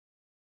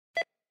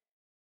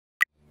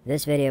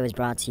This video is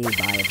brought to you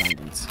by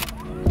Abundance.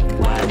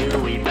 Why do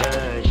we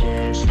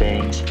purchase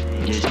things?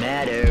 Just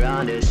matter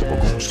on the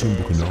surface.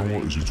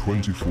 Augustinebakunawa is a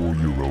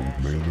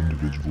 24-year-old male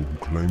individual who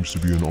claims to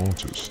be an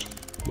artist.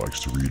 Likes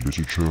to read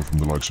literature from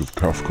the likes of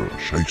Kafka,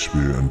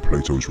 Shakespeare, and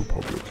Plato's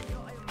Republic.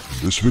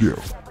 In this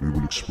video, we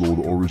will explore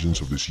the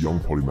origins of this young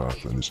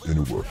polymath and his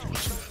inner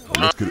workings.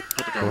 Now let's get it.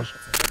 Huh?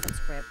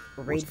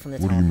 Read from the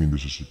top. What do you mean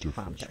this is a different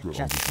Prompter. script?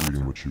 I'm Just just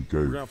reading what you gave.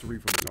 We're gonna have to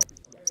read from the top.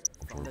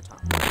 From the top.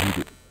 No, read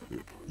it.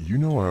 You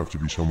know I have to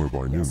be somewhere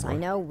by noon, Yes, right? I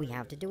know we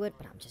have to do it,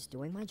 but I'm just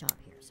doing my job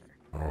here, sir.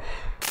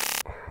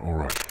 All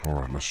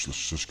right. Let's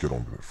just get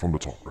on with it. From the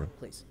top, right?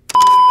 Please.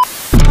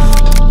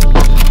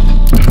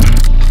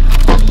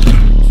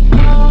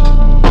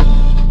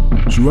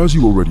 So as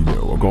you already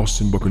know,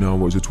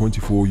 Augustinebakunawa is a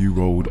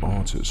 24-year-old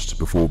artist.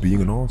 Before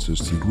being an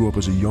artist, he grew up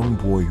as a young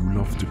boy who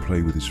loved to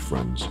play with his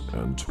friends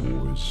and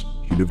toys.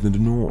 He lived in the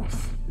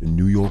north, in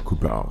New York,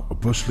 Cubao, a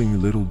bustling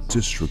little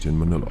district in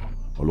Manila,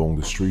 along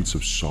the streets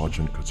of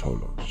Sergeant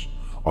Catolo's,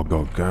 a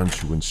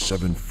gargantuan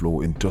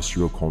 7th-floor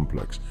industrial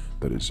complex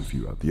that is if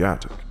you at the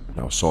attic.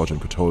 Now,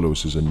 Sergeant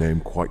Catolo's is a name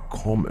quite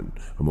common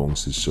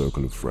amongst his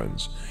circle of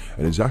friends,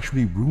 and is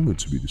actually rumored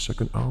to be the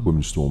second album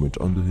installment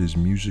under his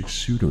music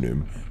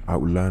pseudonym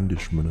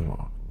Outlandish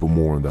Manila, but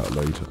more on that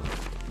later.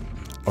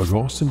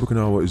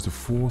 Augustinebakunawa is the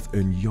fourth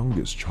and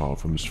youngest child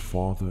from his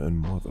father and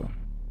mother.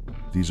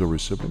 These are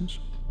his siblings?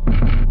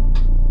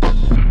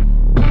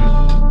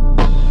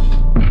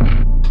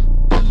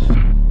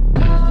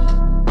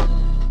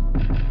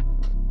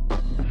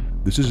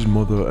 This is his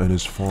mother and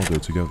his father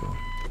together,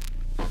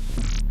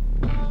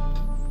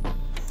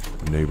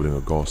 enabling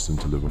Augustine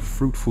to live a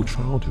fruitful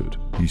childhood.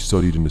 He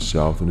studied in the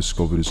South and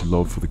discovered his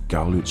love for the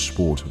gallant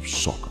sport of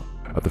soccer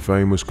at the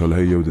famous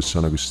Colegio de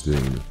San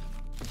Agustin,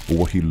 or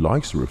what he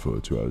likes to refer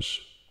to as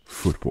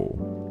football.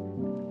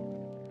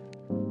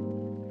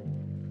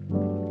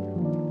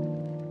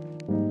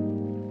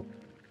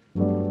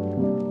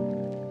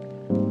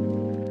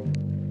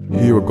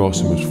 Here,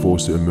 Augustine was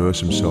forced to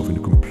immerse himself in a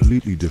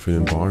completely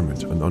different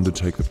environment and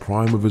undertake the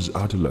prime of his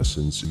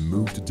adolescence and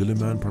move to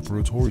Diliman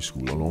Preparatory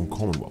School along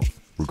Commonwealth.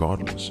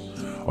 Regardless,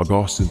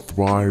 Augustine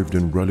thrived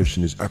and relished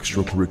in his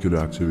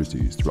extracurricular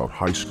activities throughout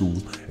high school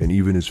and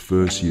even his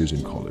first years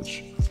in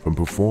college. From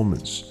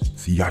performance,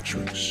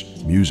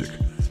 theatrics, music,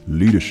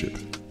 leadership,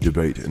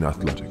 debate, and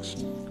athletics.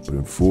 But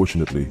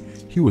unfortunately,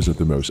 he wasn't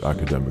the most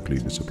academically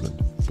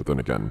disciplined. But then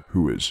again,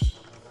 who is?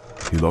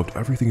 He loved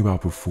everything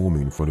about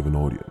performing in front of an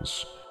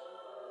audience.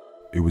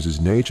 It was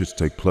his nature to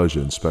take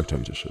pleasure in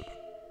spectatorship.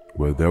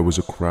 Where there was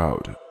a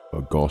crowd,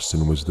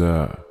 Augustine was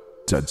there,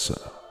 dead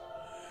center.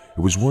 It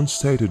was once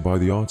stated by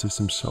the artist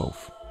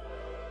himself.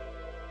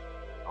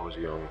 I was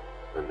young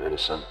and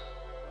innocent.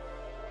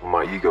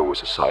 My ego was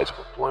the size of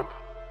a blimp.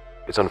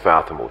 It's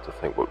unfathomable to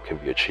think what can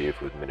be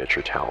achieved with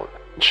miniature talent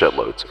and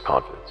shitloads of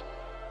confidence.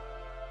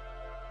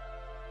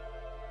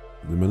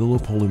 The Manila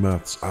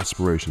polymath's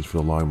aspirations for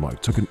the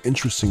limelight took an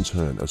interesting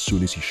turn as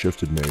soon as he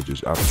shifted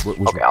majors after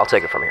Okay, I'll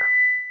take it from here.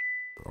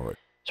 Alright.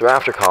 So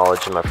after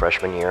college, in my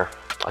freshman year,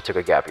 I took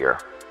a gap year,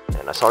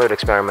 and I started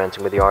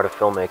experimenting with the art of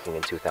filmmaking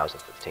in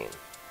 2015.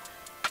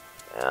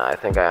 I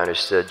think I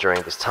understood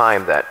during this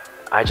time that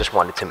I just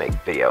wanted to make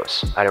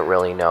videos. I didn't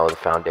really know the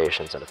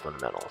foundations and the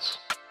fundamentals.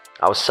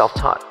 I was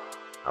self-taught.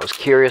 I was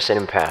curious and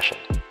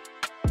impassioned.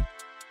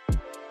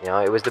 You know,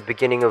 it was the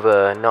beginning of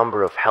a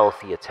number of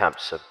healthy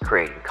attempts of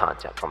creating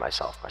content for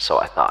myself, or so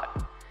I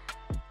thought.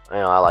 You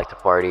know, I liked to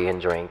party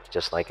and drink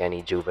just like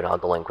any juvenile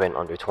delinquent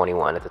under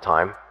 21 at the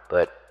time,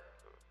 but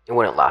it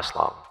wouldn't last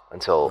long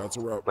until... That's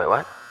a wrap. Wait,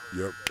 what?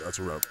 Yep, that's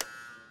a wrap.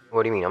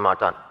 What do you mean? I'm not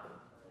done.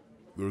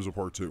 There's a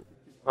part 2.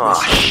 Oh,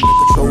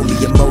 control me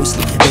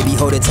emotionally. Baby,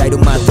 hold it tight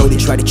on my throat and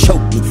try to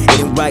choke me. It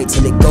ain't right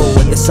till it go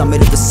at the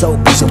summit of the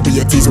soap. So be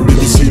a teaser, we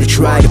can see to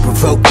try to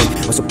provoke me.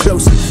 Or so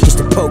closely, just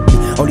to poke me,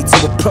 only to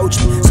approach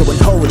me. So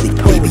unholy,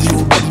 baby,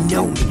 you already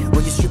know me.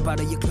 When you strip out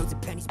of your clothes.